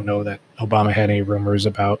Obama. I don't know that Obama had any rumors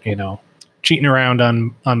about, cheating around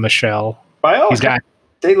on Michelle. By all accounts,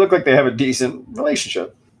 they look like they have a decent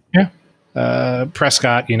relationship. Yeah.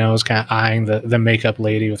 Prescott, is kind of eyeing the makeup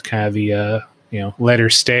lady with kind of the, let her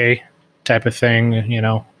stay type of thing,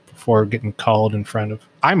 before getting called in front of.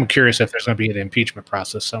 I'm curious if there's going to be an impeachment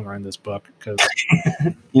process somewhere in this book because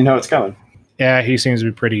it's coming. Yeah, he seems to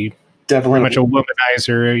be pretty definitely much a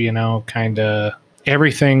womanizer, kind of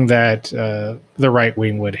everything that the right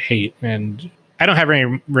wing would hate. And I don't have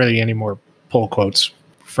any more pull quotes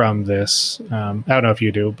from this. I don't know if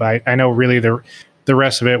you do, but I know really the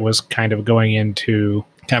rest of it was kind of going into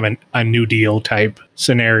kind of a New Deal type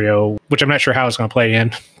scenario, which I'm not sure how it's going to play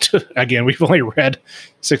in. Again, we've only read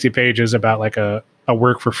 60 pages about like a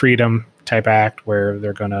work for freedom type act where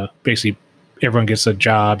they're going to basically everyone gets a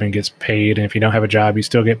job and gets paid. And if you don't have a job, you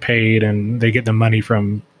still get paid. And they get the money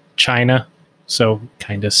from China. So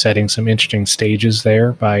kind of setting some interesting stages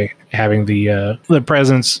there by having the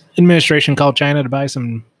president's administration call China to buy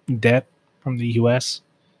some debt from the U.S.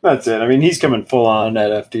 That's it. I mean, he's coming full on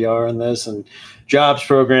at FDR in this, and jobs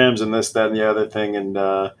programs and this, that, and the other thing, and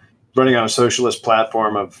running on a socialist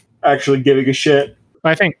platform of actually giving a shit.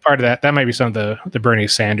 I think part of that might be some of the Bernie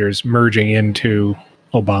Sanders merging into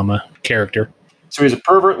Obama character. So he's a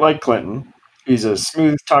pervert like Clinton. He's a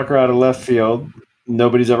smooth talker out of left field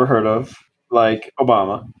nobody's ever heard of, like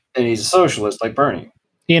Obama. And he's a socialist like Bernie.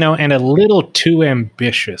 And a little too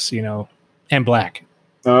ambitious, and black.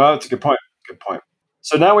 Oh, that's a good point. Good point.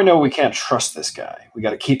 So now we know we can't trust this guy. We got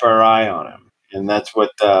to keep our eye on him. And that's what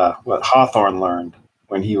Hawthorne learned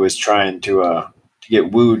when he was trying to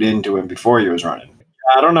get wooed into him before he was running.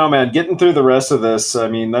 I don't know, man. Getting through the rest of this, I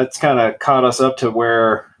mean, that's kind of caught us up to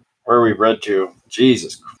where we've read to.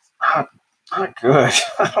 Jesus, not good.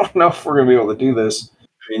 I don't know if we're going to be able to do this.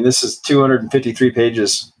 I mean, this is 253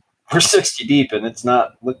 pages. We're 60 deep, and it's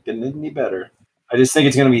not looking any better. I just think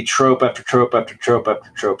it's going to be trope after trope after trope after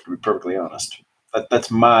trope, to be perfectly honest.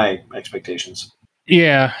 That's my expectations.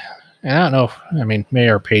 Yeah, and I don't know. I mean, maybe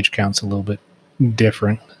our page count's a little bit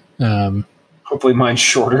different. Hopefully mine's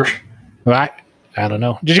shorter. Well, I don't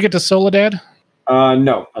know. Did you get to Soledad?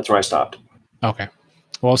 No, that's where I stopped. Okay.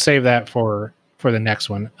 Well, I'll save that for the next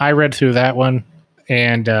one. I read through that one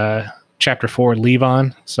and chapter 4, Leave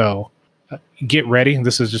On. So get ready.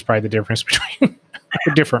 This is just probably the difference between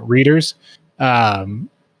different readers.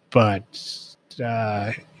 But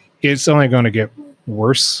it's only going to get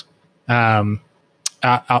worse. I'll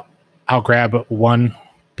grab one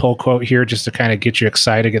pull quote here just to kind of get you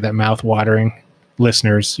excited, get that mouth watering.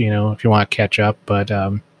 Listeners, if you want to catch up, but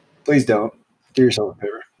please don't. Do yourself a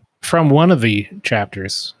favor. From one of the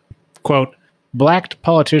chapters, quote, "Black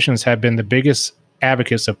politicians have been the biggest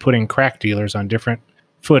advocates of putting crack dealers on different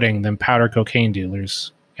footing than powder cocaine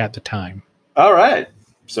dealers at the time." All right.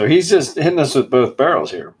 So he's just hitting us with both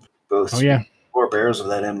barrels here. Both 4 barrels of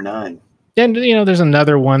that M9. And, there's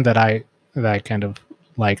another one that I kind of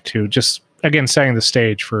like to just, again, setting the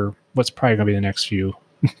stage for what's probably going to be the next few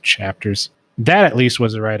chapters. That at least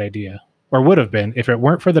was the right idea, or would have been if it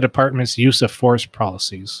weren't for the department's use of force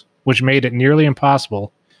policies, which made it nearly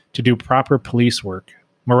impossible to do proper police work.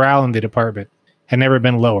 Morale in the department had never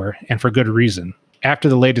been lower, and for good reason. After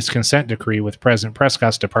the latest consent decree with President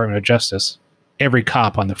Prescott's Department of Justice, every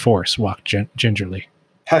cop on the force walked gingerly.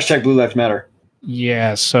 Hashtag Blue Lives Matter.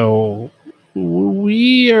 Yeah, so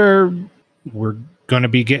we're going to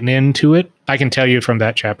be getting into it. I can tell you from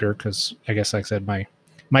that chapter, because I guess, like I said,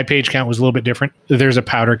 my page count was a little bit different. There's a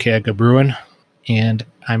powder keg of brewing, and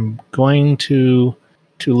I'm going to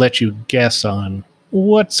let you guess on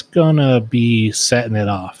what's going to be setting it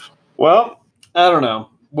off. Well, I don't know.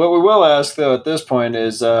 What we will ask, though, at this point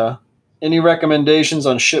is any recommendations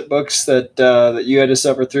on shit books that you had to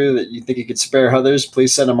suffer through that you think you could spare others,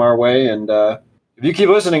 please send them our way. And if you keep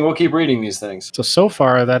listening, we'll keep reading these things. So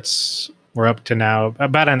far, we're up to now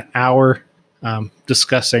about an hour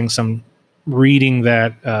discussing some reading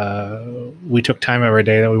that we took time out of our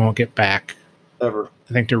day that we won't get back. Ever.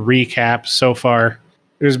 I think to recap, so far,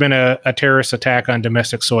 there's been a terrorist attack on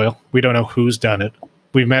domestic soil. We don't know who's done it.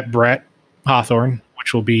 We've met Brett Hawthorne,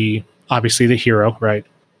 which will be obviously the hero, right?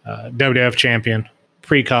 WWF champion,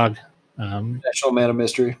 precog. National man of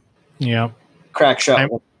mystery. Yeah. Crack shot.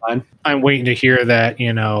 I'm waiting to hear that,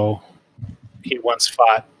 he once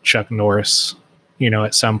fought Chuck Norris,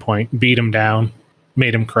 at some point, beat him down,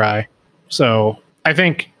 made him cry. So I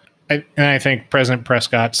think President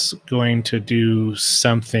Prescott's going to do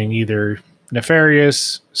something either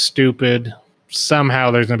nefarious, stupid. Somehow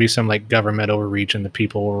there's going to be some like government overreach and the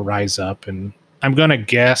people will rise up. And I'm going to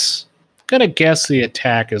guess the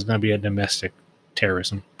attack is going to be a domestic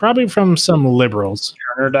terrorism, probably from some liberals.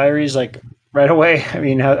 Turner Diaries, like right away. I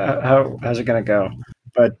mean, how's it going to go?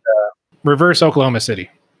 But reverse Oklahoma City.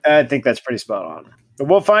 I think that's pretty spot on. But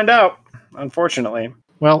we'll find out, unfortunately.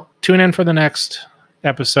 Well, tune in for the next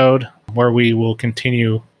episode where we will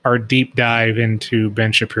continue our deep dive into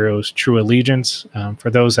Ben Shapiro's True Allegiance. For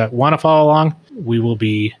those that want to follow along, we will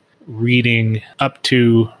be reading up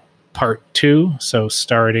to part 2. So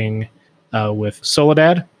starting with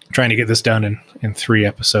Soledad, trying to get this done in 3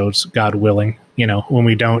 episodes, God willing, when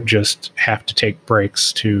we don't just have to take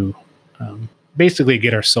breaks to basically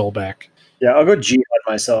get our soul back. Yeah, I'll go jihad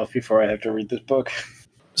myself before I have to read this book.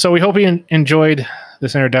 So we hope you enjoyed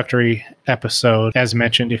this introductory episode. As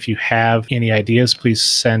mentioned, if you have any ideas, please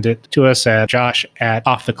send it to us at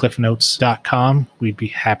josh@offthecliffnotes.com. We'd be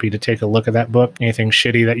happy to take a look at that book. Anything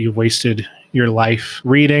shitty that you've wasted your life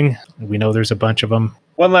reading, we know there's a bunch of them.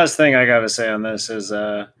 One last thing I gotta say on this is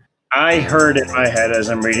I heard in my head as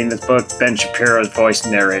I'm reading this book Ben Shapiro's voice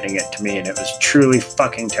narrating it to me, and it was truly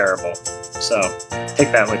fucking terrible. So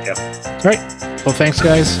take that with you. All right. Well, thanks,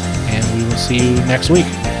 guys, and we will see you next week.